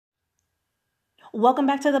Welcome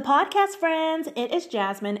back to the podcast, friends. It is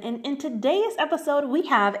Jasmine, and in today's episode, we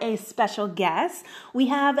have a special guest. We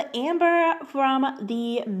have Amber from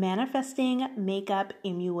the Manifesting Makeup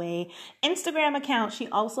MUA Instagram account. She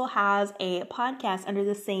also has a podcast under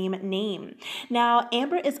the same name. Now,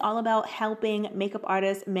 Amber is all about helping makeup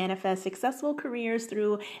artists manifest successful careers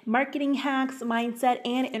through marketing hacks, mindset,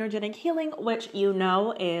 and energetic healing, which you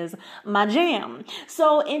know is my jam.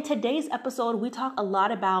 So in today's episode, we talk a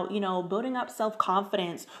lot about, building up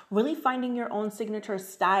self-confidence, really finding your own signature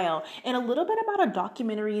style, and a little bit about a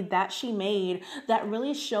documentary that she made that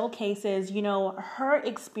really showcases, her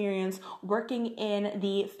experience working in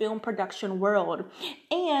the film production world.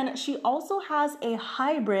 And she also has a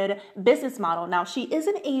hybrid business model. Now, she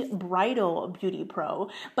isn't a bridal beauty pro,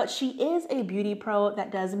 but she is a beauty pro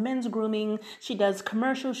that does men's grooming. She does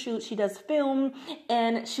commercial shoots, she does film,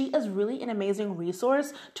 and she is really an amazing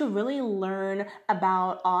resource to really learn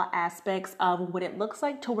about all aspects of what it looks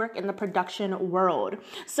like to work in the production world.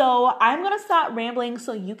 So I'm going to stop rambling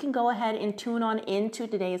so you can go ahead and tune on into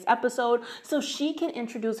today's episode so she can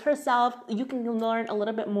introduce herself. You can learn a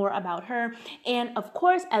little bit more about her. And of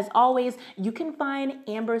course, as always, you can find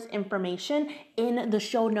Amber's information in the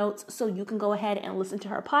show notes so you can go ahead and listen to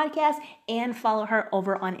her podcast and follow her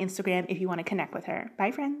over on Instagram if you want to connect with her.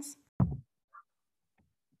 Bye, friends.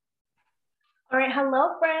 All right.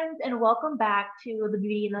 Hello, friends, and welcome back to the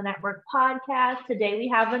Beauty in the Network podcast. Today, we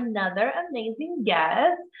have another amazing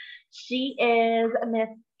guest. She is Miss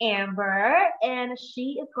Amber, and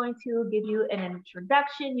she is going to give you an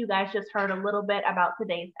introduction. You guys just heard a little bit about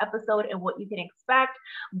today's episode and what you can expect,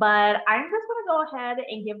 but I'm just going to go ahead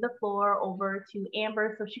and give the floor over to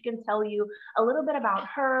Amber so she can tell you a little bit about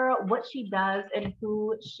her, what she does, and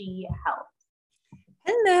who she helps.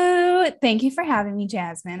 Hello. Thank you for having me,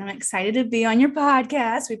 Jasmine. I'm excited to be on your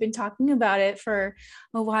podcast. We've been talking about it for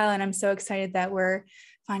a while, and I'm so excited that we're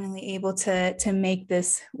finally able to make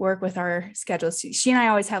this work with our schedules. She and I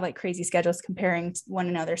always have like crazy schedules comparing one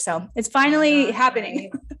another. So it's finally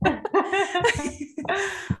happening.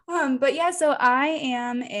 But yeah, so I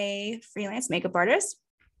am a freelance makeup artist.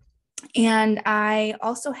 And I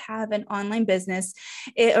also have an online business.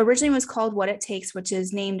 It originally was called What It Takes, which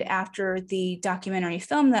is named after the documentary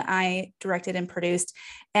film that I directed and produced.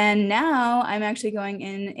 And now I'm actually going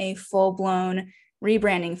in a full-blown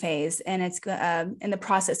rebranding phase. And it's in the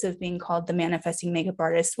process of being called The Manifesting Makeup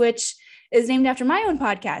Artist, which is named after my own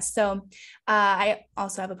podcast. So I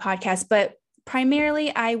also have a podcast, but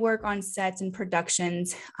primarily I work on sets and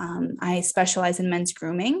productions. I specialize in men's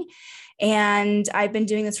grooming. And I've been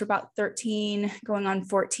doing this for about 13, going on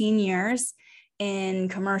 14 years in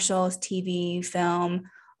commercials, TV, film,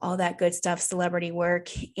 all that good stuff, celebrity work.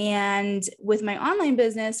 And with my online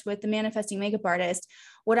business, with the Manifesting Makeup Artist,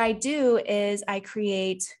 what I do is I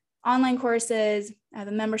create online courses, I have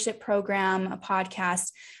a membership program, a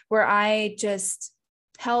podcast where I just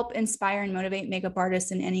help inspire and motivate makeup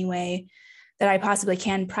artists in any way that I possibly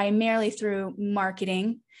can, primarily through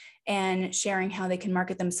marketing and sharing how they can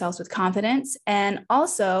market themselves with confidence, and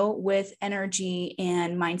also with energy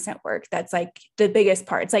and mindset work. That's like the biggest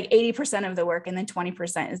part. It's like 80% of the work, and then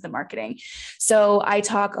 20% is the marketing. So I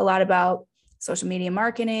talk a lot about social media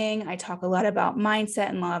marketing. I talk a lot about mindset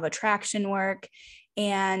and law of attraction work.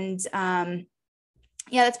 And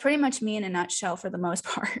that's pretty much me in a nutshell for the most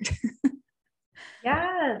part.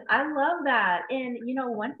 Yes, I love that. And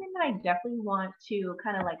one thing that I definitely want to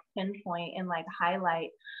kind of like pinpoint and like highlight.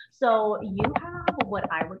 So you have what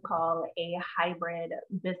I would call a hybrid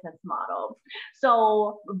business model.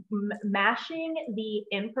 So mashing the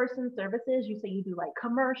in-person services, you say you do like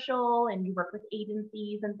commercial and you work with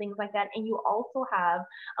agencies and things like that. And you also have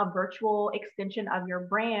a virtual extension of your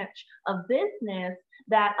branch of business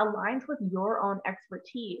that aligns with your own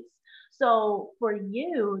expertise. So for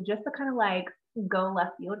you, just to kind of like go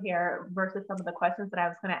left field here versus some of the questions that I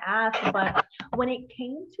was going to ask, but when it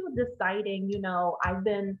came to deciding, I've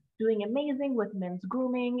been doing amazing with men's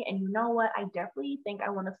grooming, and you know what, I definitely think I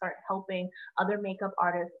want to start helping other makeup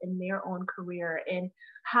artists in their own career. And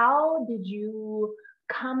how did you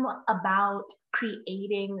come about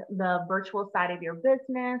creating the virtual side of your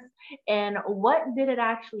business, and what did it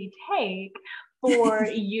actually take for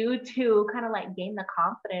you to kind of like gain the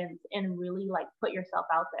confidence and really like put yourself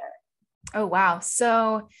out there? Oh, wow.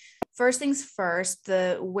 So first things first,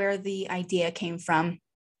 where the idea came from,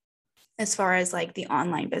 as far as like the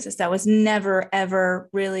online business, that was never, ever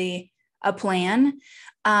really a plan.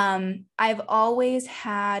 I've always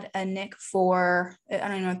had a nick for, I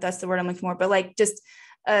don't know if that's the word I'm looking for, but like just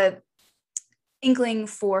a inkling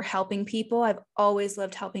for helping people. I've always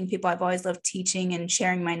loved helping people. I've always loved teaching and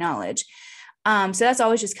sharing my knowledge. So that's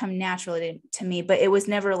always just come naturally to me, but it was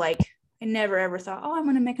never like, I never ever thought, oh, I'm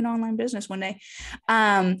going to make an online business one day.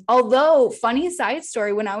 Although funny side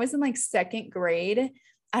story, when I was in like second grade,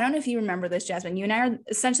 I don't know if you remember this, Jasmine, you and I are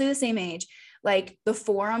essentially the same age, like the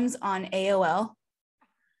forums on AOL,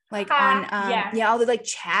 like on, Yes. all the like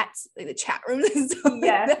chats, like the chat rooms and stuff like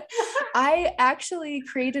Yes. that. I actually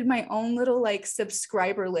created my own little like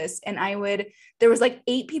subscriber list, and there was like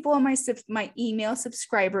 8 people on my email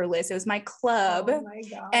subscriber list. It was my club. Oh my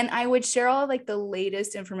God. And I would share all like the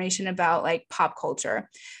latest information about like pop culture.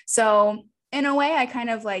 So in a way, I kind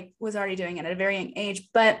of like was already doing it at a very young age,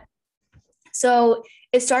 but so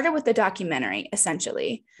it started with the documentary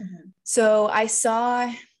essentially. Mm-hmm. So I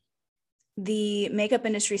saw the makeup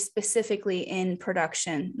industry specifically in the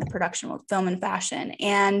production world, film and fashion.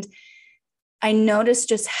 And I noticed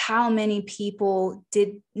just how many people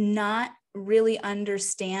did not really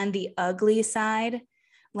understand the ugly side,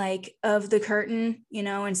 like of the curtain,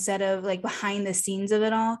 instead of like behind the scenes of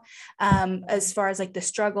it all, as far as like the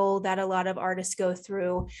struggle that a lot of artists go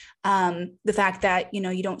through, the fact that,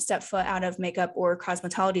 you don't step foot out of makeup or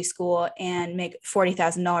cosmetology school and make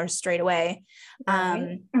 $40,000 straight away.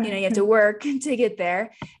 Right. You have to work to get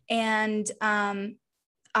there. And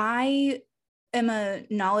I am a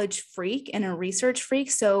knowledge freak and a research freak.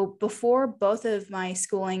 So before both of my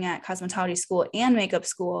schooling at cosmetology school and makeup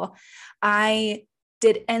school, I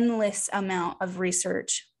did endless amount of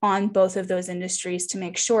research on both of those industries to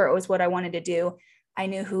make sure it was what I wanted to do. I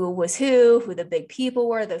knew who was who the big people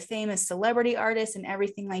were, the famous celebrity artists and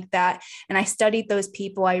everything like that. And I studied those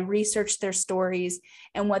people. I researched their stories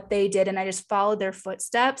and what they did. And I just followed their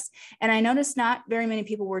footsteps. And I noticed not very many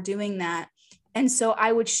people were doing that. And so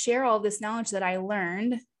I would share all this knowledge that I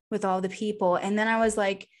learned with all the people. And then I was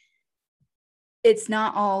like, it's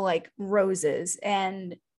not all like roses,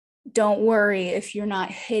 and don't worry if you're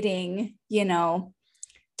not hitting, $2,000,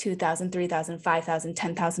 $3,000, $5,000,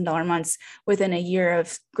 $10,000 months within a year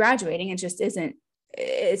of graduating. It just isn't,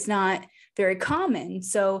 it's not very common.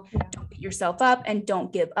 So don't beat yourself up and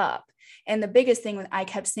don't give up. And the biggest thing was I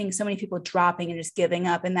kept seeing so many people dropping and just giving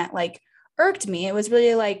up, and that like irked me. It was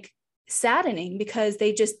really like saddening because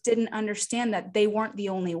they just didn't understand that they weren't the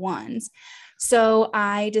only ones. So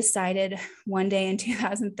I decided one day in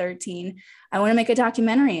 2013, I want to make a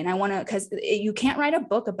documentary, and I want to, because you can't write a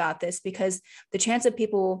book about this because the chance of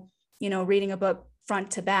people, reading a book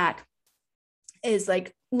front to back is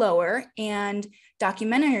like lower, and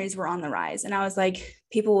documentaries were on the rise. And I was like,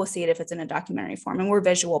 people will see it if it's in a documentary form, and we're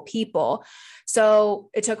visual people.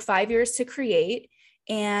 So it took 5 years to create.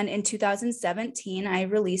 And in 2017, I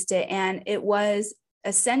released it, and it was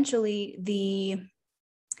essentially the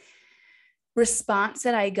response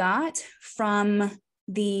that I got from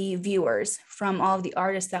the viewers, from all of the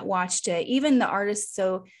artists that watched it, even the artists.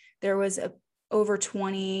 So there was over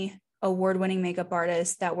 20 award-winning makeup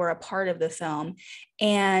artists that were a part of the film.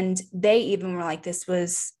 And they even were like, this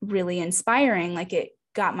was really inspiring. Like it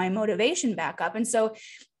got my motivation back up. And so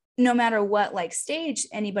no matter what like stage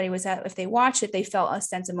anybody was at, if they watched it, they felt a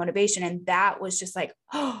sense of motivation. And that was just like,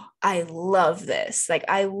 oh, I love this. Like,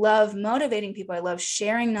 I love motivating people. I love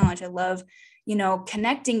sharing knowledge. I love,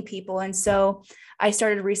 connecting people. And so I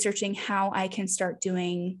started researching how I can start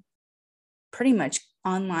doing pretty much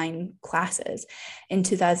online classes in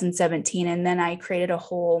 2017. And then I created a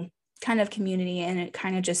whole kind of community, and it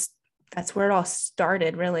kind of just, that's where it all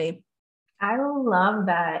started, really. I love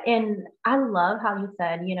that. And I love how you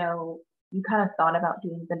said, you kind of thought about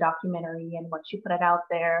doing the documentary, and once you put it out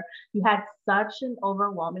there, you had such an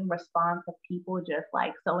overwhelming response of people just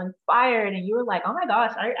like so inspired. And you were like, oh my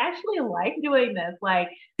gosh, I actually like doing this. Like,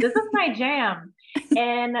 this is my jam.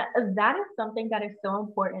 And that is something that is so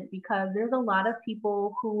important, because there's a lot of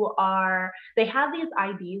people who they have these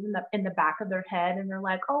ideas in the back of their head, and they're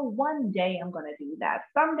like, oh, one day I'm going to do that.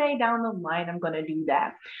 Someday down the line, I'm going to do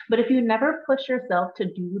that. But if you never push yourself to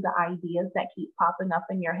do the ideas that keep popping up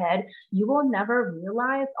in your head, you will never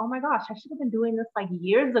realize, oh my gosh, I should have been doing this like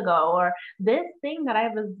years ago, or this thing that I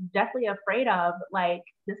was definitely afraid of, like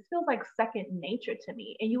this feels like second nature to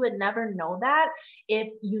me. And you would never know that if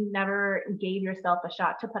you never gave yourself a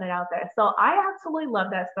shot to put it out there. So I absolutely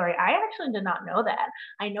love that story. I actually did not know that.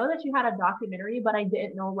 I know that you had a documentary, but I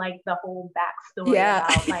didn't know like the whole backstory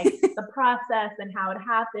about like the process and how it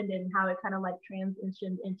happened and how it kind of like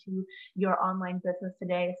transitioned into your online business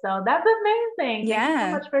today. So that's amazing. Yeah. Thank you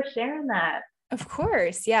so much for sharing that. Of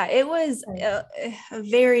course. Yeah. It was a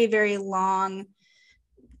very, very long.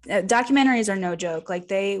 Documentaries are no joke. Like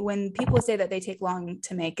when people say that they take long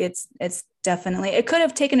to make, it's definitely, it could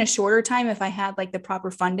have taken a shorter time if I had like the proper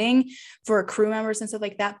funding for crew members and stuff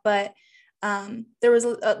like that. But there was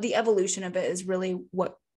the evolution of it is really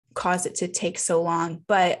what caused it to take so long.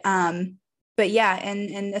 But yeah,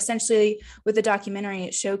 and essentially with the documentary,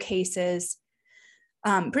 it showcases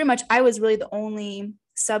pretty much I was really the only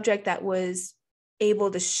subject that was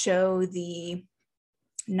able to show the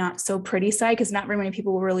not so pretty side, because not very many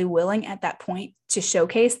people were really willing at that point to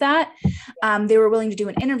showcase that. They were willing to do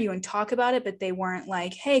an interview and talk about it, but they weren't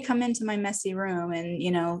like, hey, come into my messy room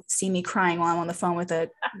and, see me crying while I'm on the phone with a,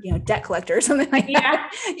 debt collector or something like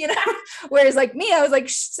that, whereas like me, I was like,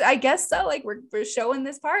 I guess so. Like we're showing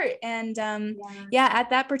this part. And at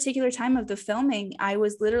that particular time of the filming, I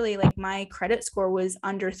was literally like, my credit score was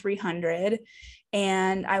under 300.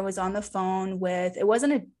 And I was on the phone with, it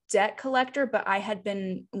wasn't a debt collector, but I had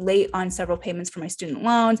been late on several payments for my student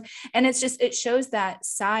loans. And it shows that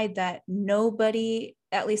side that nobody,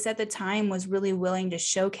 at least at the time, was really willing to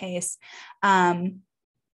showcase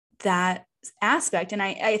that aspect. And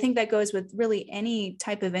I think that goes with really any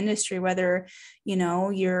type of industry, whether,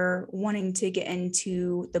 you're wanting to get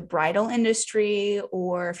into the bridal industry,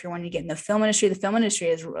 or if you're wanting to get in the film industry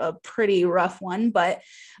is a pretty rough one, but,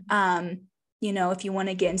 if you want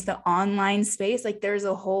to get into the online space, like there's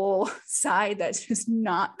a whole side that's just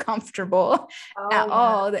not comfortable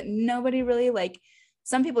all, that nobody really, like,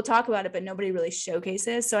 some people talk about it, but nobody really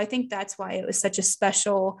showcases. So I think that's why it was such a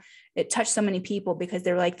special, it touched so many people, because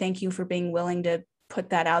they were like, thank you for being willing to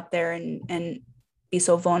put that out there and be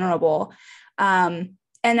so vulnerable. And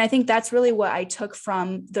I think that's really what I took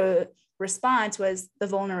from the response, was the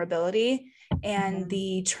vulnerability and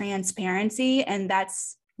the transparency. And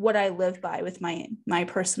that's what I live by with my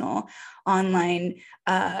personal online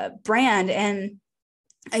brand. And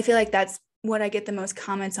I feel like that's what I get the most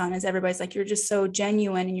comments on, is everybody's like, you're just so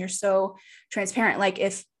genuine and you're so transparent. Like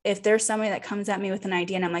if there's somebody that comes at me with an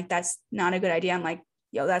idea and I'm like, that's not a good idea, I'm like,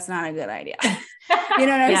 yo, that's not a good idea. You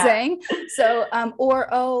know what I'm saying? So,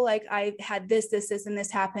 like I had this, and this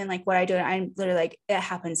happened. Like what I do, I'm literally like, it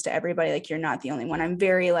happens to everybody. Like, you're not the only one. I'm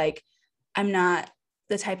very like, I'm not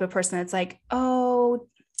the type of person that's like, oh,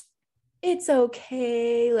 it's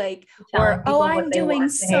okay. Like, or, oh, I'm doing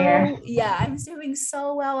I'm doing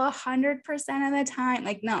so well 100% of the time.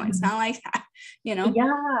 Like, no, it's not like that, Yeah.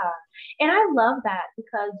 And I love that,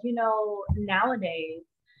 because, nowadays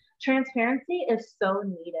transparency is so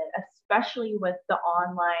needed, especially with the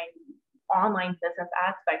online business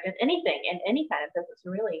aspect of anything, in any kind of business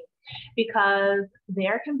really, because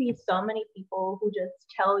there can be so many people who just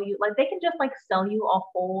tell you, like, they can just like sell you a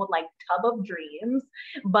whole like tub of dreams,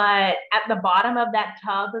 but at the bottom of that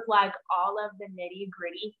tub is like all of the nitty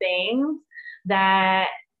gritty things that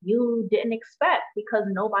you didn't expect, because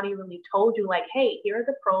nobody really told you, like, hey, here are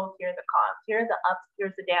the pros, here are the cons, here are the ups,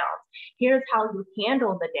 here's the downs, here's how you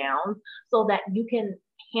handle the downs so that you can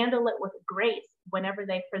handle it with grace whenever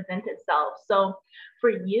they present itself. So for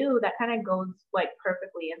you, that kind of goes like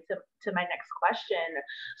perfectly into my next question.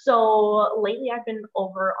 So lately I've been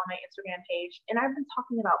over on my Instagram page and I've been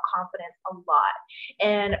talking about confidence a lot,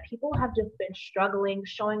 and people have just been struggling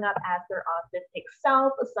showing up as their authentic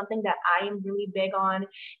self. Something that I am really big on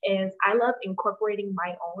is I love incorporating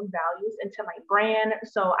my own values into my brand.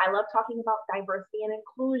 So I love talking about diversity and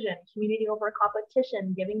inclusion, community over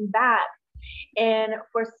competition, giving back. And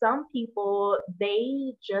for some people,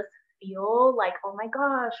 they just feel like, oh my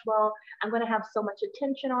gosh, well, I'm going to have so much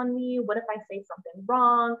attention on me. What if I say something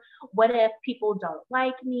wrong? What if people don't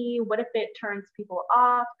like me? What if it turns people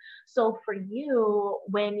off? So for you,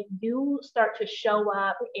 when you start to show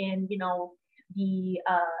up in, the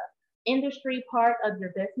industry part of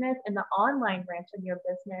your business and the online branch of your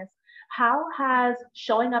business, how has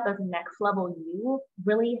showing up as next level you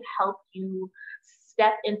really helped you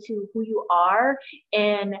step into who you are?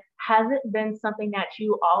 And has it been something that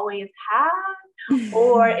you always have,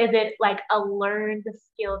 or is it like a learned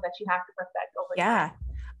skill that you have to perfect over time?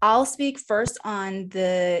 I'll speak first on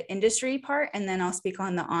the industry part, and then I'll speak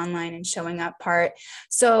on the online and showing up part.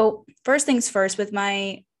 So first things first, with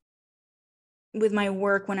my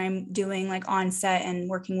work, when I'm doing like on set and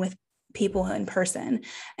working with people in person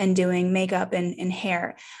and doing makeup and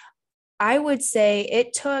hair, I would say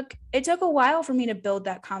it took a while for me to build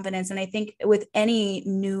that confidence. And I think with any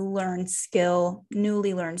newly learned skill,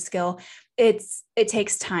 it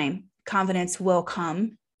takes time. Confidence will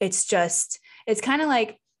come. It's kind of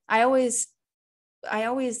like, I always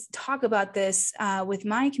talk about this with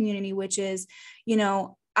my community, which is,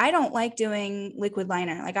 I don't like doing liquid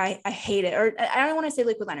liner. Like I hate it. Or I don't want to say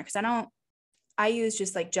liquid liner, because I use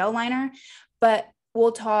just like gel liner, but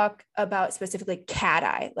we'll talk about specifically cat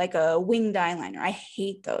eye, like a winged eyeliner. I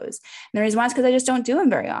hate those. And the reason why is because I just don't do them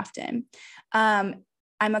very often.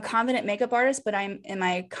 I'm a confident makeup artist, but am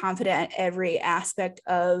I confident at every aspect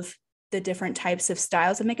of the different types of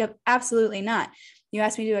styles of makeup? Absolutely not. You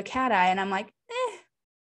asked me to do a cat eye and I'm like,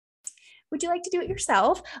 would you like to do it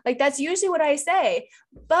yourself? Like, that's usually what I say.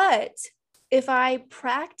 But if I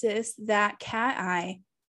practice that cat eye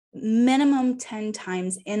minimum 10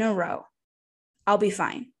 times in a row, I'll be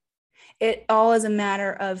fine. It all is a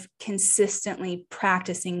matter of consistently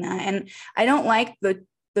practicing that. And I don't like the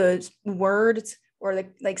words or the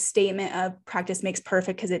like statement of practice makes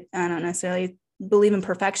perfect, because I don't necessarily believe in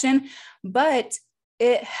perfection, but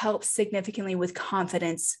it helps significantly with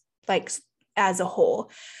confidence, like as a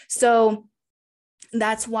whole. So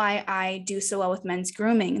that's why I do so well with men's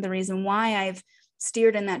grooming. The reason why I've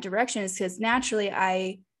steered in that direction is because naturally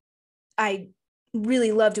I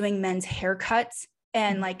really love doing men's haircuts.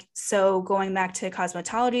 And like, so going back to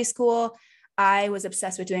cosmetology school, I was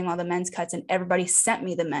obsessed with doing all the men's cuts, and everybody sent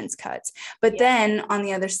me the men's cuts. But then on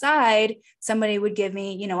the other side, somebody would give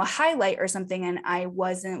me, you know, a highlight or something, and I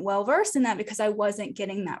wasn't well versed in that because I wasn't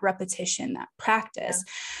getting that repetition, that practice.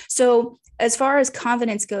 So as far as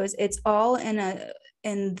confidence goes, it's all in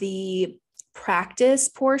the practice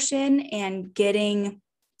portion and getting,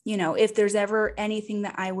 you know, if there's ever anything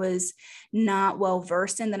that I was not well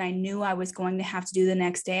versed in that I knew I was going to have to do the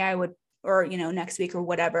next day, I would, or, you know, next week or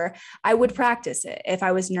whatever, I would practice it if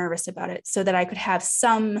I was nervous about it, so that I could have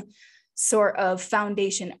some sort of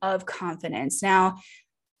foundation of confidence. Now,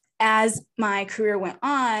 as my career went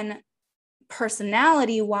on,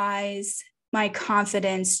 personality wise, my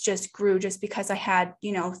confidence just grew just because I had,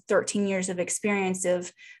 you know, 13 years of experience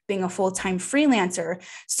of being a full-time freelancer.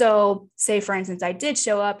 So say, for instance, I did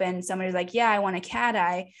show up and somebody's like, yeah, I want a cat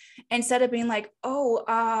eye. Instead of being like,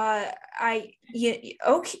 okay,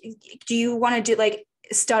 do you want to do, like,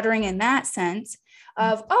 stuttering in that sense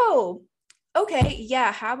of, oh, okay,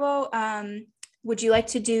 yeah, how about, would you like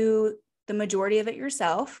to do the majority of it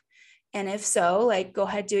yourself? And if so, like, go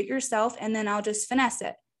ahead, do it yourself, and then I'll just finesse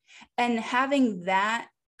it. And having that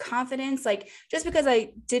confidence, like, just because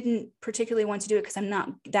I didn't particularly want to do it because I'm not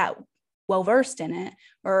that well versed in it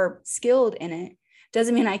or skilled in it,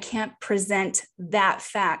 doesn't mean I can't present that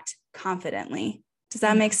fact confidently. Does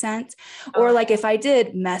that make sense? Or like, if I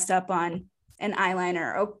did mess up on an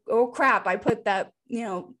eyeliner, oh crap, I put that, you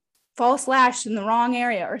know, false lash in the wrong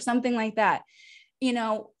area or something like that. You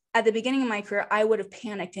know, at the beginning of my career, I would have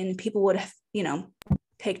panicked and people would have, you know,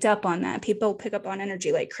 picked up on that. People pick up on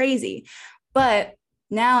energy like crazy. But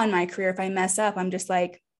now in my career, if I mess up, I'm just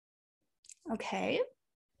like, okay.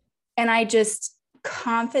 And I just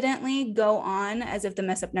confidently go on as if the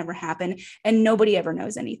mess up never happened and nobody ever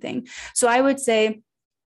knows anything. So I would say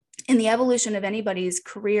in the evolution of anybody's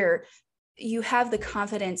career, you have the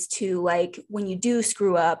confidence to, like, when you do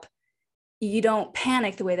screw up, you don't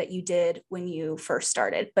panic the way that you did when you first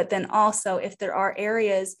started. But then also, if there are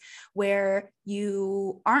areas where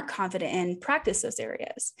you aren't confident in, practice those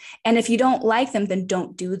areas. And if you don't like them, then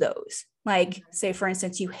don't do those. Like, say, for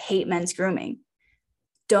instance, you hate men's grooming.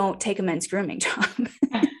 Don't take a men's grooming job.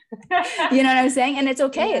 You know what I'm saying? And it's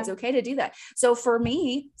okay. Yeah. It's okay to do that. So for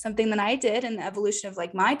me, something that I did in the evolution of,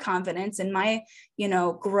 like, my confidence and my, you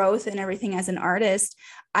know, growth and everything as an artist,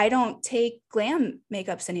 I don't take glam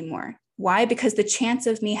makeups anymore. Why? Because the chance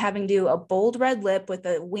of me having to do a bold red lip with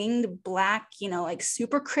a winged black, you know, like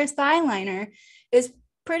super crisp eyeliner is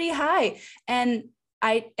pretty high. And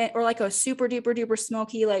or like a super duper duper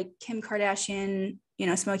smoky, like Kim Kardashian, you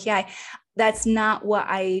know, smoky eye. That's not what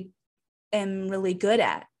I am really good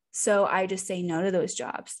at. So I just say no to those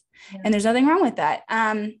jobs. Yeah. And there's nothing wrong with that.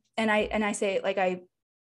 And I say, like,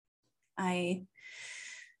 I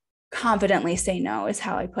confidently say no is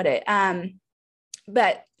how I put it.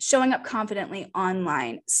 But showing up confidently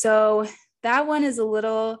online. So that one is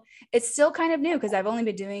it's still kind of new because I've only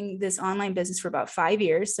been doing this online business for about 5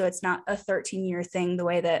 years. So it's not a 13-year thing the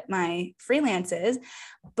way that my freelance is.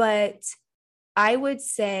 But I would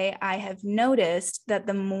say I have noticed that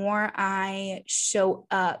the more I show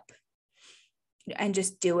up and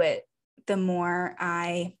just do it, the more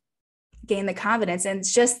I gain the confidence. And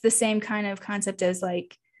it's just the same kind of concept as,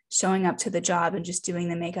 like, showing up to the job and just doing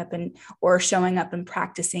the makeup or showing up and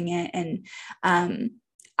practicing it. And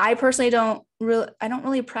I personally don't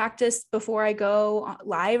really practice before I go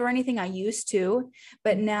live or anything. I used to,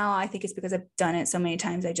 but now I think it's because I've done it so many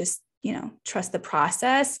times. I just, you know, trust the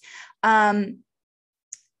process. And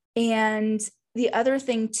the other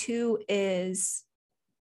thing too is,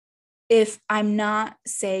 if I'm not,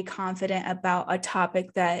 say, confident about a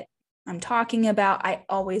topic that I'm talking about, I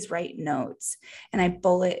always write notes and I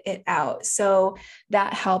bullet it out. So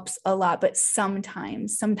that helps a lot. But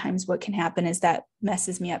sometimes what can happen is that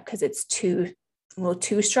messes me up because it's too a little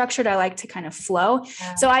too structured. I like to kind of flow.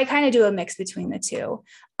 Yeah. So I kind of do a mix between the two.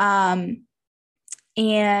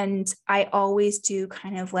 And I always do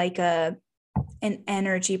kind of like an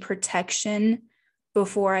energy protection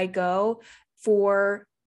before I go, for,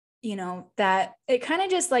 you know, that it kind of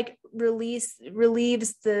just like relieves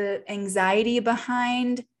the anxiety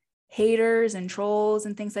behind haters and trolls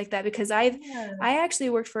and things like that. Because I actually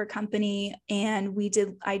worked for a company, and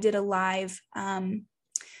I did a live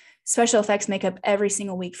special effects makeup every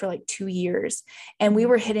single week for like 2 years. And we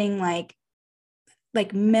were hitting like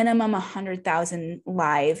minimum 100,000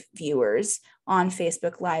 live viewers on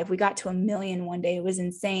Facebook Live. We got to 1 million one day. It was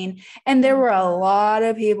insane. And there were a lot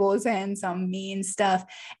of people saying some mean stuff.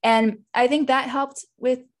 And I think that helped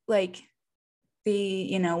with like the,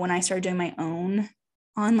 you know, when I started doing my own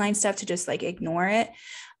online stuff, to just like ignore it.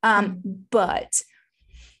 But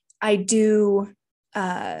I do,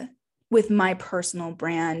 with my personal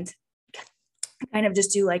brand, kind of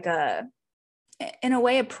just do like in a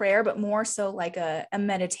way, a prayer, but more so like a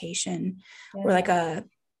meditation, or like a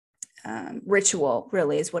ritual,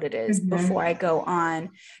 really is what it is, before I go on,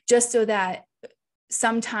 just so that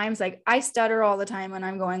sometimes, like, I stutter all the time when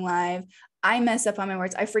I'm going live. I mess up on my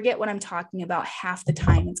words. I forget what I'm talking about half the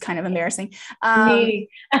time. It's kind of embarrassing. Me.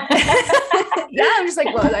 Yeah, I'm just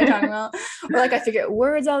like, what was I talking about? Or like, I forget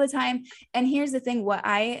words all the time. And here's the thing, what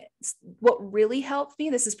really helped me,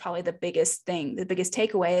 this is probably the biggest thing, the biggest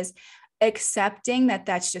takeaway, is accepting that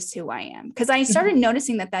that's just who I am. Because I started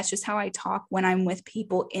noticing that that's just how I talk when I'm with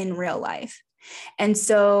people in real life. And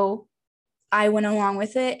so I went along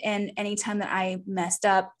with it. And anytime that I messed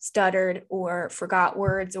up, stuttered, or forgot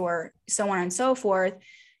words, or so on and so forth,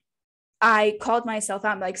 I called myself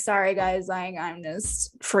out, like, sorry guys, like, I'm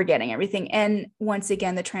just forgetting everything. And once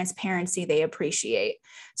again, the transparency they appreciate.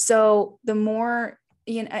 So the more,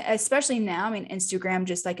 you know, especially now, I mean, Instagram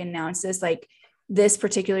just like announced this, like, this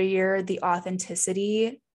particular year, the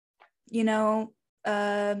authenticity, you know,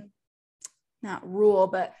 not rule,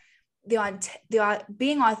 but the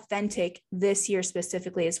being authentic this year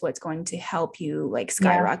specifically is what's going to help you like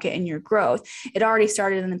skyrocket in your growth. It already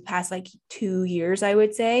started in the past like 2 years, I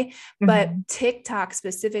would say, but TikTok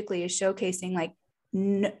specifically is showcasing like,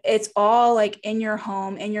 it's all like in your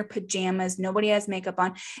home, in your pajamas, nobody has makeup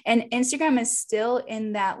on. And Instagram is still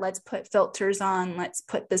in that, let's put filters on, let's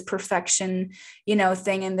put this perfection, you know,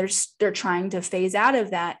 thing. And they're trying to phase out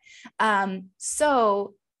of that.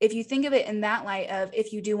 So if you think of it in that light of,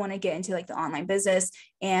 if you do want to get into like the online business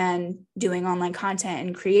and doing online content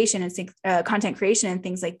and creation and content creation and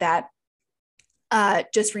things like that,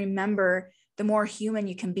 just remember, the more human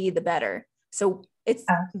you can be, the better. So it's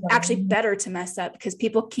actually better to mess up, because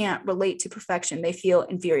people can't relate to perfection. They feel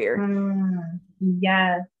inferior.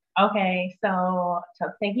 Yes. Okay. So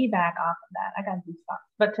to piggyback off of that, I got goosebumps,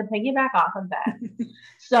 but to piggyback off of that,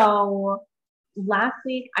 so last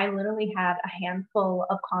week, I literally had a handful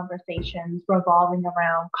of conversations revolving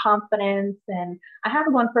around confidence. And I had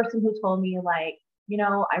one person who told me, like, you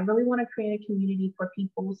know, I really want to create a community for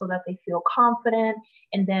people so that they feel confident.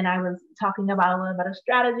 And then I was talking about a little bit of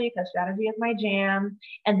strategy, because strategy is my jam.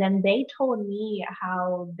 And then they told me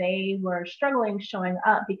how they were struggling showing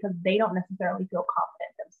up because they don't necessarily feel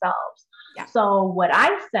confident themselves. Yeah. So what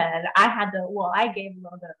I said, I gave a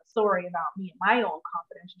little bit of a story about me and my own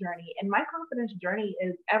confidence journey. And my confidence journey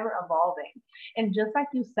is ever evolving. And just like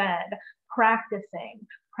you said,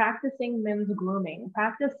 practicing men's grooming,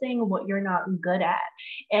 practicing what you're not good at.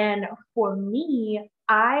 And for me,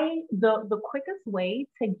 the quickest way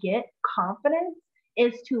to get confidence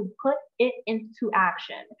is to put it into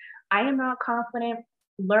action. I am not confident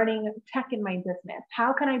learning tech in my business.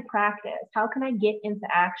 How can I practice? How can I get into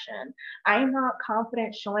action? I am not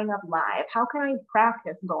confident showing up live. How can I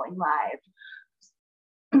practice going live?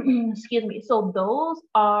 Excuse me. So those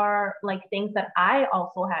are like things that I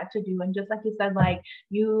also had to do. And just like you said, like,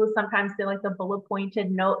 you sometimes feel like the bullet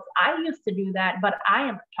pointed notes. I used to do that, but I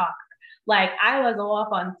am a talker. Like, I was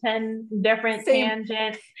off on 10 different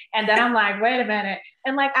tangents. And then I'm like, wait a minute.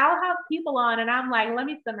 And like, I'll have people on and I'm like, let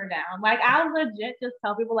me simmer down. Like, I'll legit just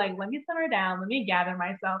tell people, like, let me simmer down. Let me gather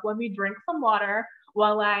myself. Let me drink some water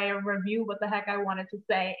while I review what the heck I wanted to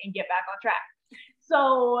say and get back on track.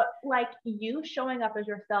 So like, you showing up as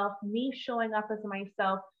yourself, me showing up as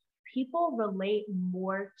myself, people relate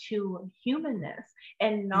more to humanness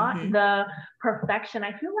and not the perfection.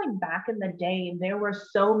 I feel like back in the day, there were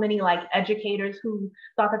so many like educators who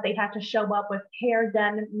thought that they had to show up with hair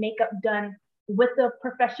done, makeup done, with the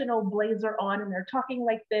professional blazer on, and they're talking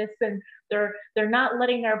like this, and they're not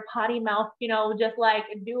letting their potty mouth, you know, just like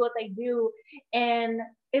do what they do. And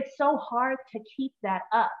it's so hard to keep that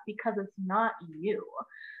up because it's not you.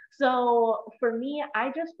 So for me,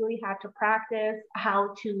 I just really had to practice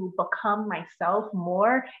how to become myself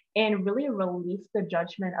more and really release the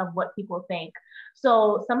judgment of what people think.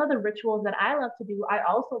 So some of the rituals that I love to do, I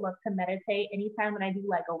also love to meditate anytime when I do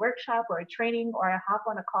like a workshop or a training or I hop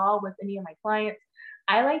on a call with any of my clients.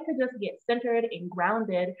 I like to just get centered and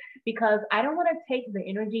grounded because I don't want to take the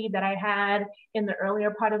energy that I had in the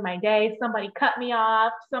earlier part of my day. Somebody cut me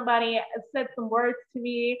off, somebody said some words to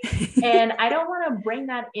me, and I don't want to bring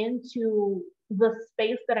that into the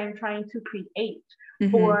space that I'm trying to create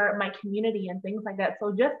for my community and things like that.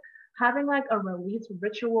 So just having like a release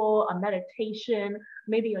ritual, a meditation,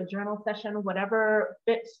 maybe a journal session, whatever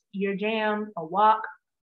fits your jam, a walk,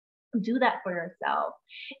 do that for yourself.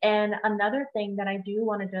 And another thing that I do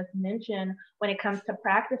want to just mention when it comes to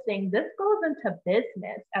practicing, this goes into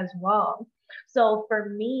business as well. So for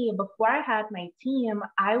me, before I had my team,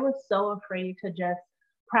 I was so afraid to just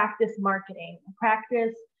practice marketing,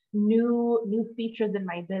 practice new features in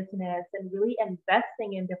my business and really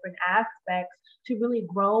investing in different aspects to really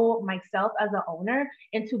grow myself as an owner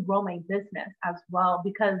and to grow my business as well,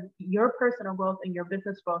 because your personal growth and your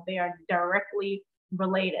business growth, they are directly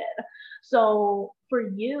related. So for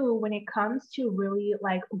you, when it comes to really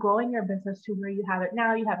like growing your business to where you have it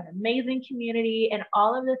now, you have an amazing community and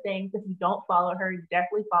all of the things. If you don't follow her,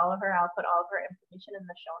 definitely follow her. I'll put all of her information in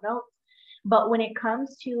the show notes. But when it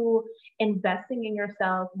comes to investing in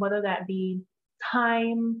yourself, whether that be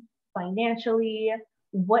time, financially,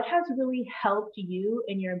 what has really helped you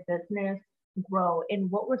in your business grow, and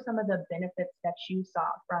what were some of the benefits that you saw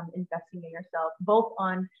from investing in yourself, both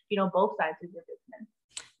on, both sides of your business?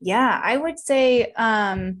 Yeah, I would say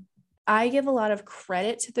I give a lot of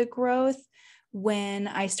credit to the growth when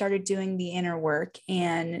I started doing the inner work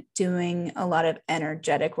and doing a lot of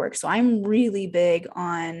energetic work. So I'm really big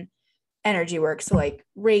on energy work. So like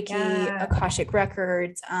Reiki, Akashic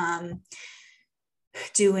Records,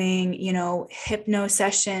 doing, hypno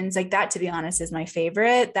sessions like that, to be honest, is my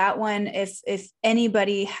favorite. That one, if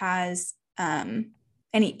anybody has any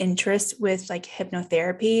interest with like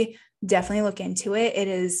hypnotherapy, definitely look into it. It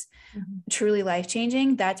is truly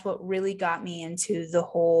life-changing. That's what really got me into the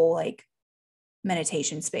whole like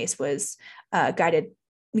meditation space was guided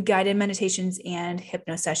meditations and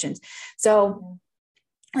hypno sessions. So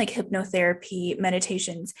like hypnotherapy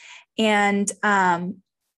meditations. And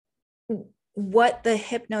what the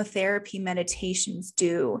hypnotherapy meditations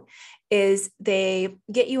do is they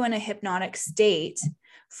get you in a hypnotic state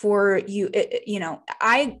for you.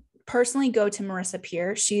 I personally go to Marissa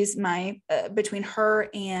Peer. She's my, between her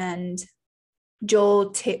and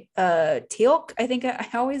Joel Teal'c. I think I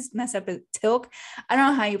always mess up with Teal'c. I don't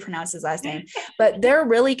know how you pronounce his last name, but they're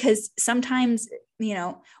really, because sometimes,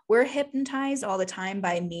 we're hypnotized all the time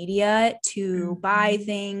by media to buy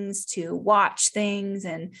things, to watch things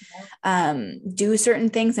and do certain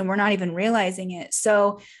things, and we're not even realizing it.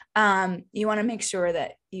 So you want to make sure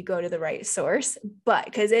that you go to the right source, but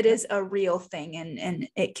because it is a real thing and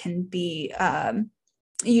it can be,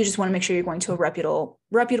 you just want to make sure you're going to a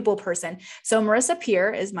reputable person. So Marissa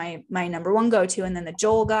Peer is my number one go-to, and then the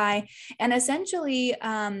Joel guy. And essentially,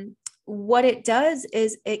 what it does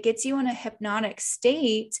is it gets you in a hypnotic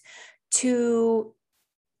state to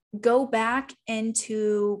go back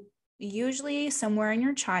into usually somewhere in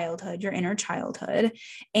your childhood, your inner childhood,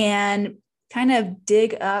 and kind of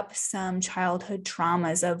dig up some childhood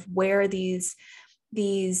traumas of where these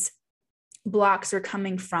blocks are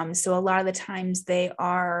coming from. So a lot of the times they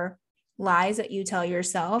are lies that you tell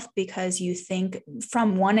yourself because you think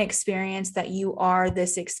from one experience that you are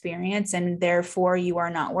this experience and therefore you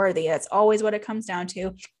are not worthy. That's always what it comes down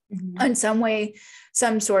to in some way,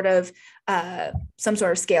 some sort of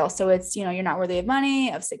scale. So it's, you're not worthy of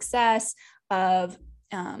money, of success, of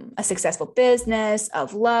a successful business,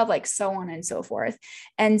 of love, like so on and so forth.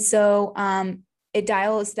 And so it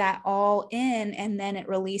dials that all in, and then it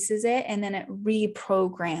releases it, and then it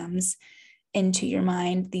reprograms into your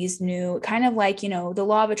mind these new kind of like, the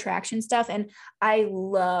law of attraction stuff. And I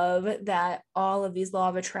love that all of these law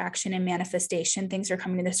of attraction and manifestation things are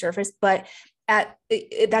coming to the surface, but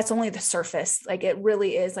that's only the surface. Like it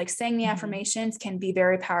really is like saying the affirmations can be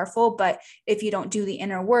very powerful, but if you don't do the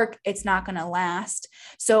inner work, it's not going to last.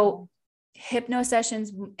 So hypno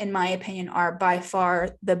sessions, in my opinion, are by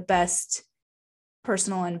far the best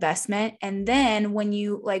personal investment. And then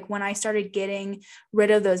when I started getting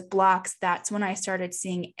rid of those blocks, that's when I started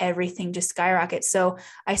seeing everything just skyrocket. So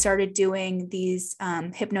I started doing these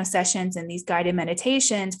hypno sessions and these guided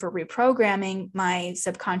meditations for reprogramming my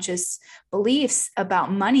subconscious beliefs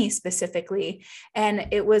about money specifically. And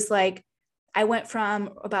it was like, I went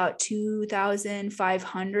from about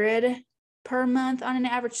 $2,500 per month on an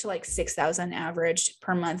average to like 6,000 average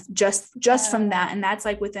per month, just from that. And that's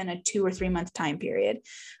like within a 2 or 3 month time period.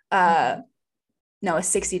 No, a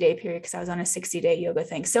 60-day period, because I was on a 60-day yoga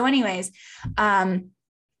thing. So anyways,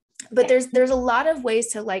 but there's a lot of ways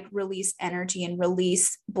to like release energy and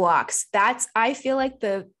release blocks. That's, I feel like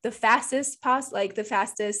the fastest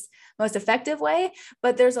most effective way,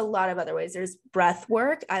 but there's a lot of other ways. There's breath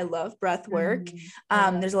work. I love breath work.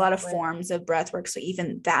 There's a lot of forms of breath work. So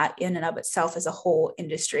even that in and of itself is a whole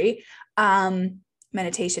industry.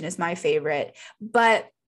 Meditation is my favorite, but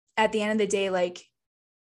at the end of the day, like,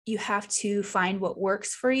 you have to find what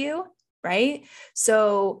works for you. Right.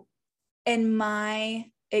 So in my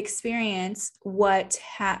experience, what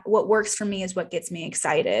works for me is what gets me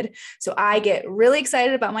excited. So I get really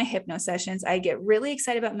excited about my hypno sessions. I get really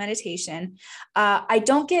excited about meditation. I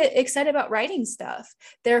don't get excited about writing stuff.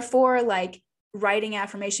 Therefore, like, writing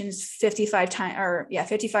affirmations 55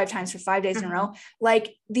 times for 5 days in a row,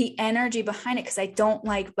 like the energy behind it. Cause I don't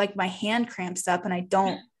like my hand cramps up and I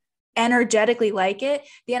don't energetically like it.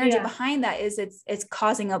 The energy behind that is it's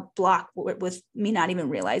causing a block with me not even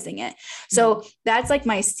realizing it. So that's like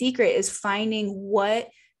my secret, is finding what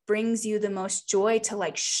brings you the most joy to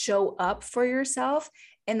like show up for yourself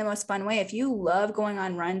in the most fun way. If you love going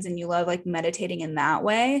on runs and you love like meditating in that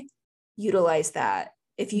way, utilize that.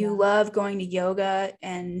 If you love going to yoga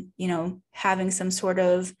and, you know, having some sort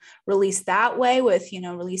of release that way with, you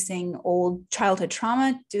know, releasing old childhood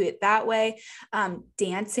trauma, do it that way.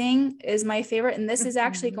 Dancing is my favorite. And this is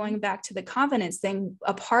actually going back to the confidence thing,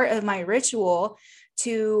 a part of my ritual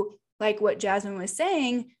to, like what Jasmine was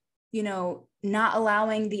saying, you know, not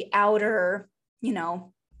allowing the outer, you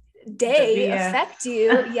know, day affect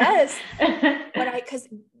you. Yes. But because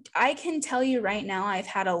I can tell you right now, I've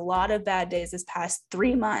had a lot of bad days this past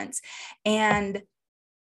 3 months, and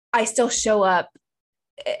I still show up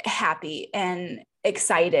happy and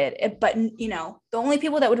excited. But, you know, the only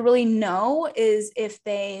people that would really know is if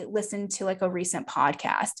they listen to like a recent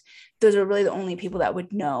podcast. Those are really the only people that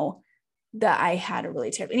would know that I had a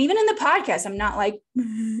really terrible, and even in the podcast, I'm not like,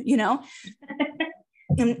 you know,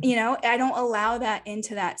 and, you know, I don't allow that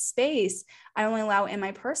into that space. I only allow it in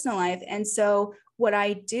my personal life. And so what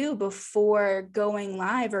I do before going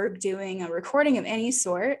live or doing a recording of any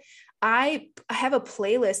sort, I have a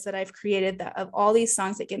playlist that I've created of all these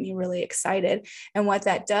songs that get me really excited. And what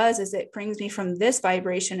that does is it brings me from this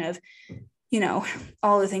vibration of, you know,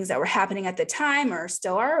 all the things that were happening at the time or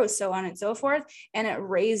still are, so on and so forth. And it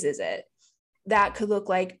raises it. That could look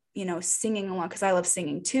like, you know, singing along, because I love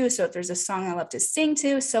singing too. So if there's a song I love to sing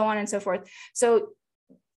to, so on and so forth. So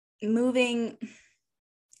moving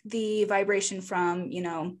the vibration from, you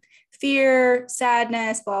know, fear,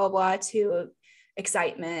 sadness, blah, blah, blah, to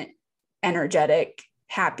excitement, energetic,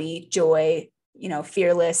 happy, joy, you know,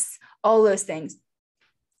 fearless, all those things.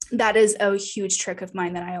 That is a huge trick of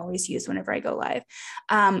mine that I always use whenever I go live.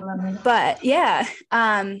 But yeah.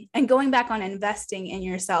 And going back on investing in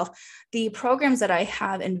yourself, the programs that I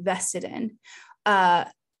have invested in,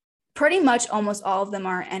 pretty much almost all of them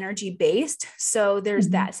are energy based. So there's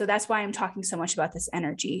that. So that's why I'm talking so much about this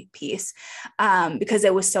energy piece, because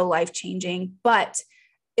it was so life-changing, but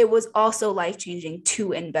it was also life-changing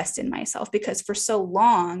to invest in myself, because for so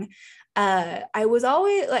long, I was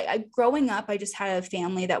always like, growing up, I just had a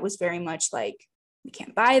family that was very much like, we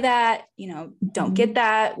can't buy that, you know, don't get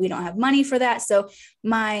that. We don't have money for that. So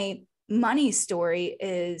my money story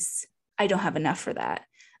is, I don't have enough for that.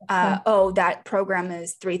 Oh, that program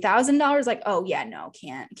is $3,000. Like, oh yeah, no,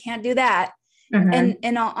 can't do that. And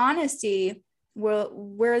in all honesty,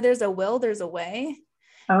 where there's a will, there's a way.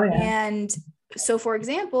 Oh yeah. And so for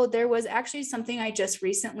example, there was actually something I just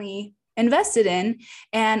recently invested in,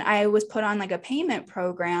 and I was put on like a payment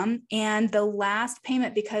program, and the last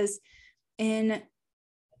payment, because in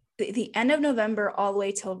the end of November, all the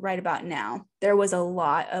way till right about now, there was a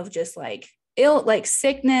lot of just like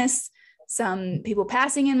sickness, some people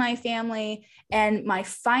passing in my family, and my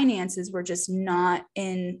finances were just not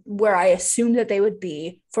in where I assumed that they would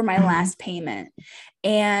be for my last payment.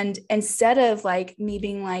 And instead of like me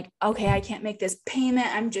being like, okay, I can't make this payment,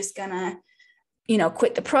 I'm just gonna, you know,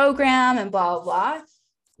 quit the program and blah, blah, blah.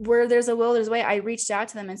 Where there's a will, there's a way. I reached out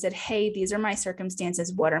to them and said, hey, these are my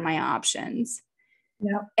circumstances. What are my options?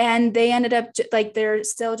 Yeah. And they ended up like, they're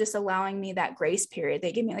still just allowing me that grace period.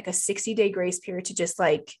 They gave me like a 60-day grace period to just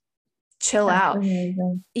like chill out.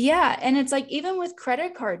 Amazing. Yeah. And it's like, even with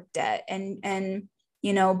credit card debt and,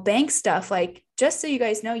 you know, bank stuff, like, just so you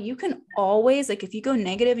guys know, you can always, like, if you go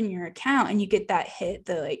negative in your account and you get that hit,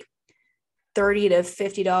 the like $30 to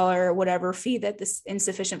 $50 whatever fee, that this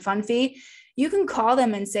insufficient fund fee, you can call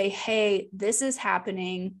them and say, hey, this is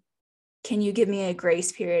happening. can you give me a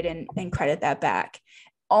grace period and credit that back?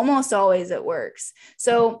 Almost always it works.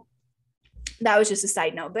 So that was just a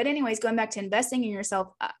side note. But anyways, going back to investing in yourself,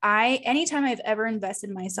 anytime I've ever invested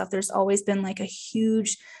in myself, there's always been like a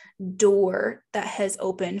huge door that has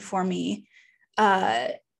opened for me.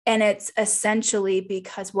 And it's essentially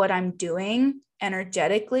because what I'm doing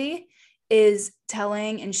energetically is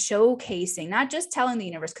telling and showcasing, not just telling the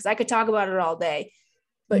universe, because I could talk about it all day,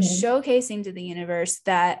 but showcasing to the universe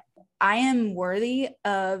that I am worthy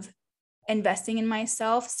of investing in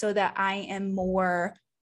myself so that I am more,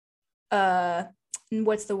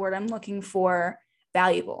 what's the word I'm looking for?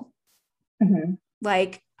 Valuable.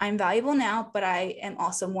 Like I'm valuable now, but I am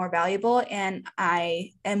also more valuable, and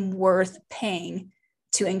I am worth paying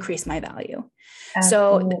to increase my value.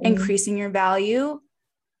 Absolutely. So increasing your value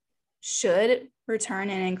should return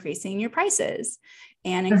in increasing your prices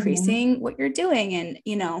and increasing what you're doing and,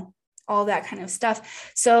 you know, all that kind of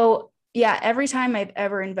stuff. So yeah, every time I've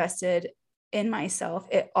ever invested in myself,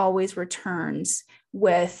 it always returns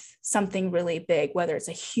with something really big, whether it's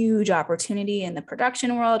a huge opportunity in the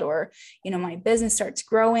production world or, you know, my business starts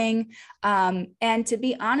growing. And to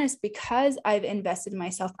be honest, because I've invested in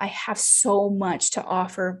myself, I have so much to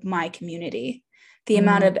offer my community. The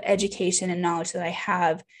amount of education and knowledge that I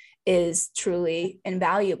have is truly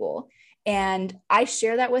invaluable. And I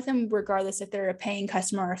share that with them, regardless if they're a paying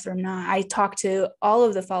customer or if they're not. I talk to all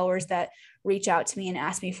of the followers that reach out to me and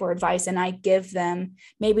ask me for advice, and I give them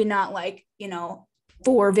maybe not like, you know,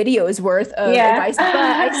 4 videos worth of advice, but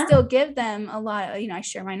I still give them a lot, you know, I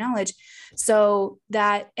share my knowledge. So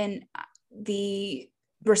that, and the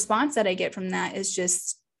response that I get from that is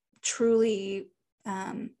just truly,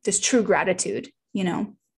 just true gratitude, you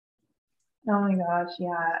know? Oh my gosh.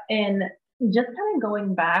 Yeah. And just kind of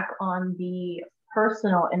going back on the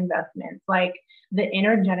personal investments, like the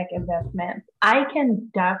energetic investments, I can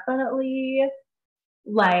definitely,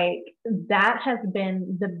 like, that has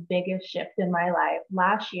been the biggest shift in my life.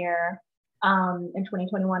 Last year, in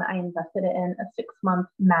 2021, I invested in a 6-month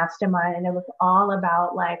mastermind, and it was all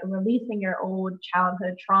about like releasing your old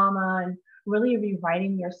childhood trauma and really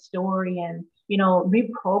rewriting your story and, you know,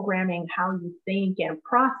 reprogramming how you think and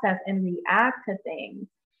process and react to things.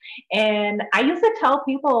 And I used to tell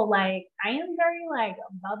people like I am very like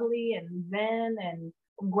bubbly and zen and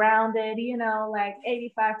grounded, you know, like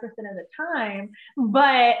 85% of the time.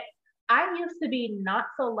 But I used to be not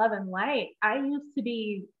so love and light. I used to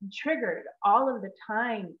be triggered all of the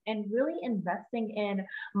time, and really investing in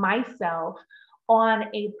myself on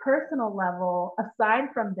a personal level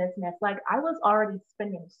aside from business. Like I was already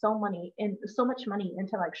spending so much money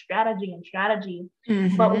into like strategy,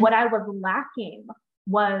 but what I was lacking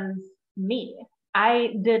was me.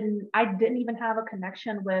 I didn't even have a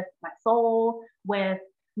connection with my soul, with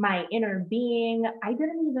my inner being. I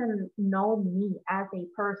didn't even know me as a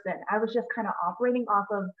person. I was just kind of operating off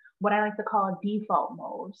of what I like to call default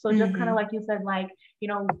mode. So just kind of like you said, like, you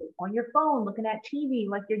know, on your phone, looking at TV,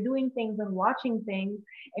 like you're doing things and watching things,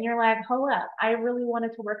 and you're like, hold up, I really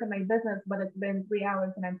wanted to work in my business, but it's been 3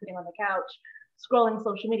 hours and I'm sitting on the couch scrolling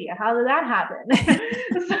social media. How did that happen?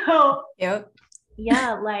 So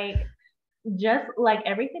yeah, like just like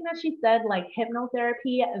everything that she said, like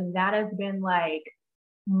hypnotherapy, that has been like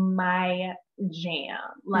my jam.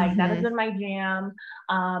 Like that has been my jam.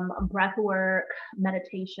 Breath work,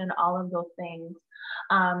 meditation, all of those things.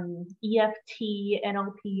 EFT,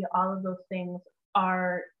 NLP, all of those things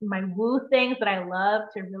are my woo things that I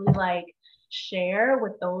love to really like share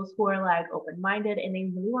with those who are like open-minded and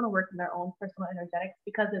they really want to work in their own personal energetics,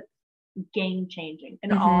 because it's game changing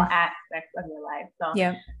in all aspects of your life. So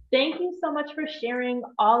thank you so much for sharing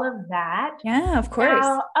all of that. Yeah, of course.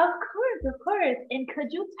 Now, of course. And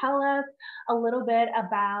could you tell us a little bit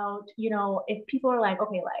about, you know, if people are like,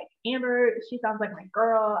 okay, like Amber, she sounds like my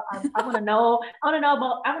girl. I want to know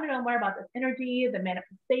more about this energy, the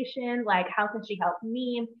manifestation. Like, how can she help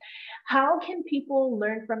me? How can people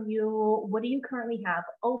learn from you? What do you currently have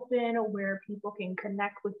open where people can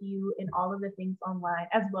connect with you and all of the things online,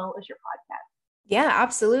 as well as your podcast? Yeah,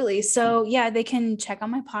 absolutely. So yeah, they can check on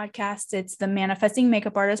my podcast. It's the Manifesting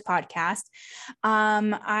Makeup Artist podcast.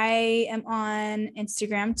 I am on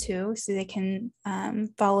Instagram too, so they can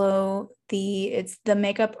follow the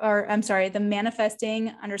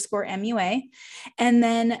Manifesting_MUA. And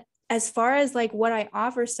then as far as like what I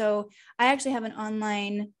offer, so I actually have an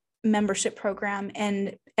online membership program,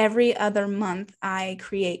 and every other month I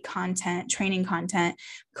create content, training content,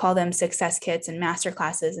 call them success kits and master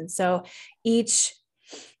classes. And so each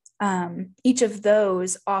each of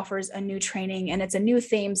those offers a new training and it's a new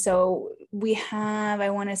theme. So we have,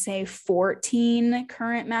 I want to say 14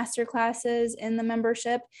 current master classes in the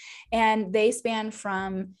membership, and they span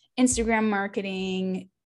from Instagram marketing,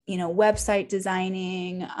 website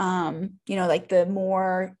designing, like the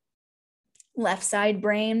more left side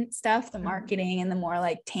brain stuff, the marketing and the more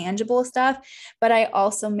like tangible stuff. But I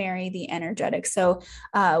also marry the energetic. So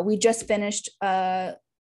we just finished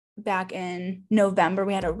back in November,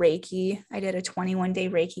 we had a Reiki. I did a 21-day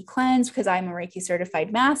Reiki cleanse because I'm a Reiki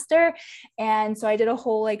certified master. And so I did a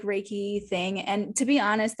whole like Reiki thing. And to be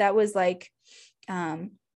honest, that was like,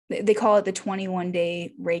 they call it the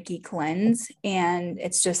 21-day Reiki cleanse. And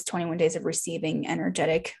it's just 21 days of receiving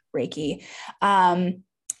energetic Reiki.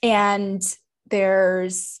 And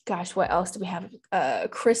there's, what else do we have?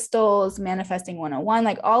 Crystals, manifesting 101,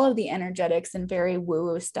 like all of the energetics and very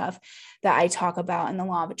woo-woo stuff that I talk about in the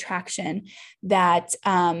law of attraction that,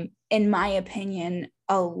 in my opinion,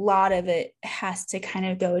 a lot of it has to kind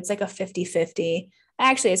of go, it's like a 50-50.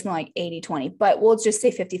 Actually, it's more like 80-20, but we'll just say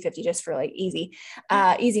 50-50 just for like easy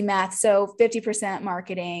math. So 50%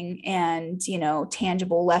 marketing and,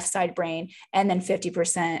 tangible left side brain, and then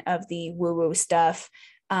 50% of the woo-woo stuff,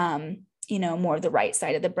 more of the right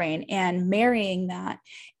side of the brain, and marrying that.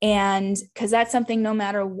 And because that's something no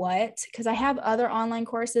matter what, because I have other online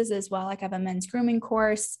courses as well. Like I have a men's grooming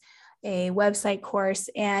course, a website course.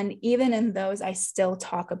 And even in those, I still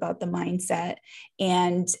talk about the mindset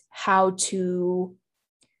and how to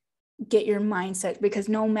get your mindset, because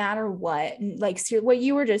no matter what, like what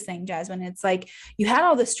you were just saying, Jasmine, it's like you had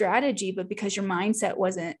all the strategy, but because your mindset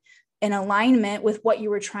wasn't in alignment with what you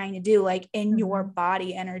were trying to do, like in your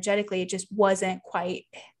body energetically, it just wasn't quite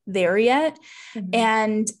there yet.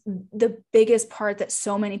 And the biggest part that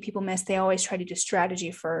so many people miss, they always try to do strategy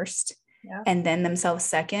first and then themselves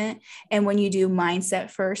second. And when you do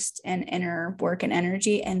mindset first and inner work and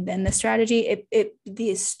energy, and then the strategy,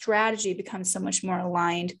 the strategy becomes so much more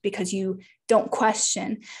aligned because you don't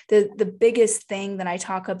question. The biggest thing that I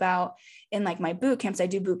talk about in like my boot camps, I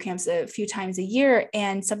do boot camps a few times a year,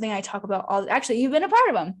 and something I talk about actually, you've been a part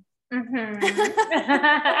of them.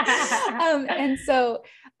 And so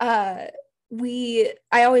I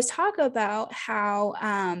always talk about how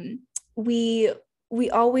we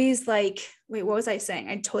always like, wait, what was I saying?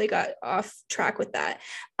 I totally got off track with that.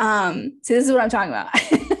 So this is what I'm talking about.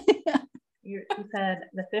 You said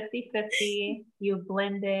the 50-50, you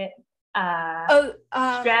blend it.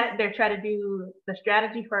 They're trying to do the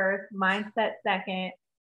strategy first, mindset second.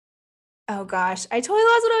 Oh gosh, I totally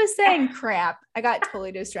lost what I was saying. Crap. I got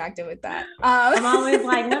totally distracted with that. I'm always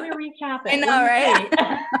like, let me recap it. I know, right?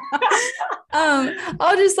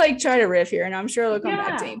 I'll just like try to riff here and I'm sure it'll come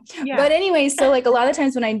back to me. Yeah. But anyway, so like a lot of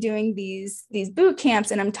times when I'm doing these boot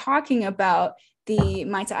camps and I'm talking about the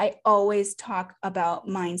mindset, I always talk about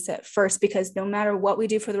mindset first, because no matter what we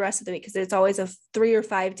do for the rest of the week, because it's always a 3 or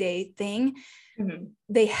 5 day thing,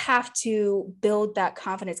 they have to build that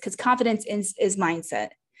confidence, because confidence is mindset.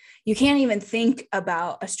 You can't even think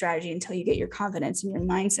about a strategy until you get your confidence and your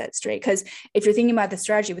mindset straight. Because if you're thinking about the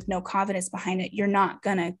strategy with no confidence behind it, you're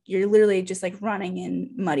literally just like running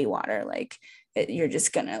in muddy water. Like you're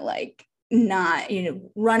just gonna like not,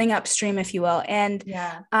 running upstream, if you will. And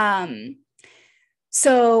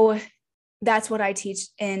so that's what I teach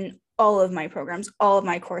in all of my programs, all of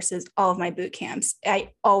my courses, all of my boot camps.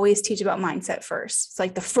 I always teach about mindset first. It's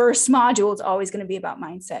like the first module is always going to be about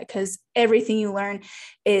mindset, because everything you learn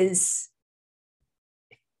it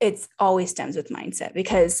always stems with mindset.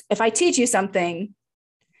 Because if I teach you something,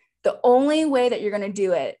 the only way that you're going to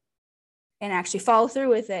do it and actually follow through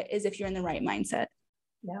with it is if you're in the right mindset.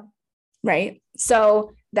 Yeah. Right.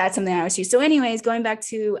 So that's something I always use. So anyways, going back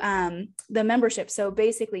to the membership. So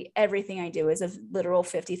basically everything I do is a literal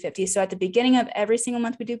 50-50. So at the beginning of every single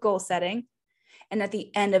month, we do goal setting. And at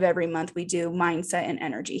the end of every month, we do mindset and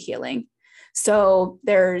energy healing. So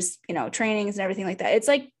there's, trainings and everything like that. It's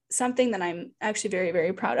like something that I'm actually very,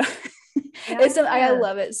 very proud of. I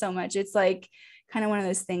love it so much. It's like kind of one of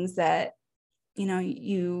those things that,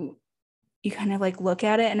 you kind of like look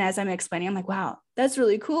at it. And as I'm explaining, I'm like, wow, that's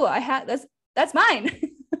really cool. That's mine.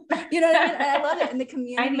 You know what I mean? I love it. And the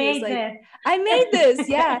community I made this.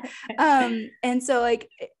 Yeah. And so like,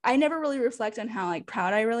 I never really reflect on how like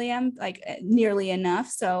proud I really am, like nearly enough.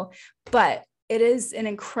 So, but it is an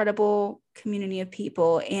incredible community of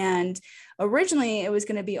people. And originally it was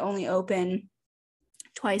going to be only open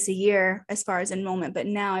twice a year as far as enrollment, but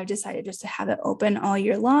now I've decided just to have it open all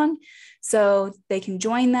year long. So they can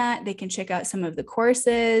join that, they can check out some of the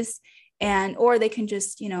courses, or they can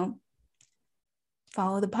just,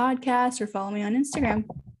 follow the podcast or follow me on Instagram.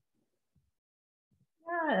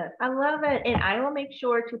 Yes, I love it. And I will make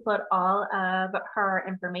sure to put all of her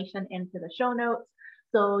information into the show notes.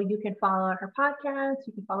 So you can follow her podcast,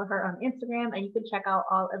 you can follow her on Instagram, and you can check out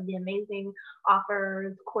all of the amazing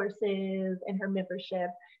offers, courses, and her membership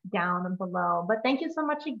down below. But thank you so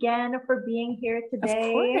much again for being here today.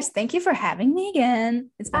 Of course. Thank you for having me again.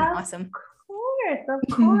 It's been awesome. Of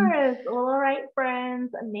course. Well, all right,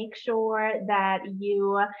 friends, make sure that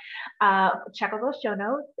you check out those show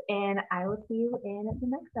notes, and I will see you in the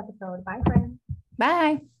next episode. Bye, friends.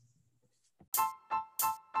 Bye.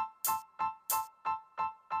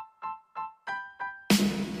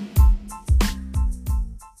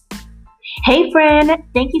 Hey friend,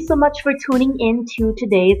 thank you so much for tuning in to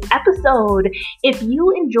today's episode. If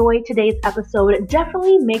you enjoyed today's episode,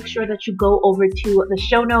 definitely make sure that you go over to the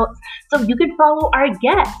show notes so you can follow our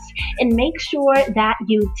guests, and make sure that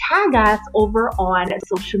you tag us over on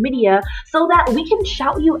social media so that we can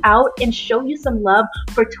shout you out and show you some love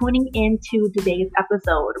for tuning into today's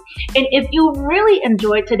episode. And if you really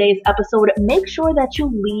enjoyed today's episode, make sure that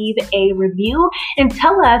you leave a review and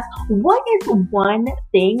tell us what is one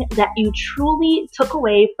thing that you truly took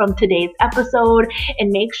away from today's episode, and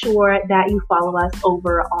make sure that you follow us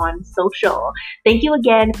over on social. Thank you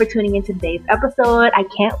again for tuning into today's episode. I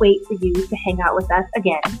can't wait for you to hang out with us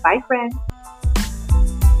again. Bye, friends.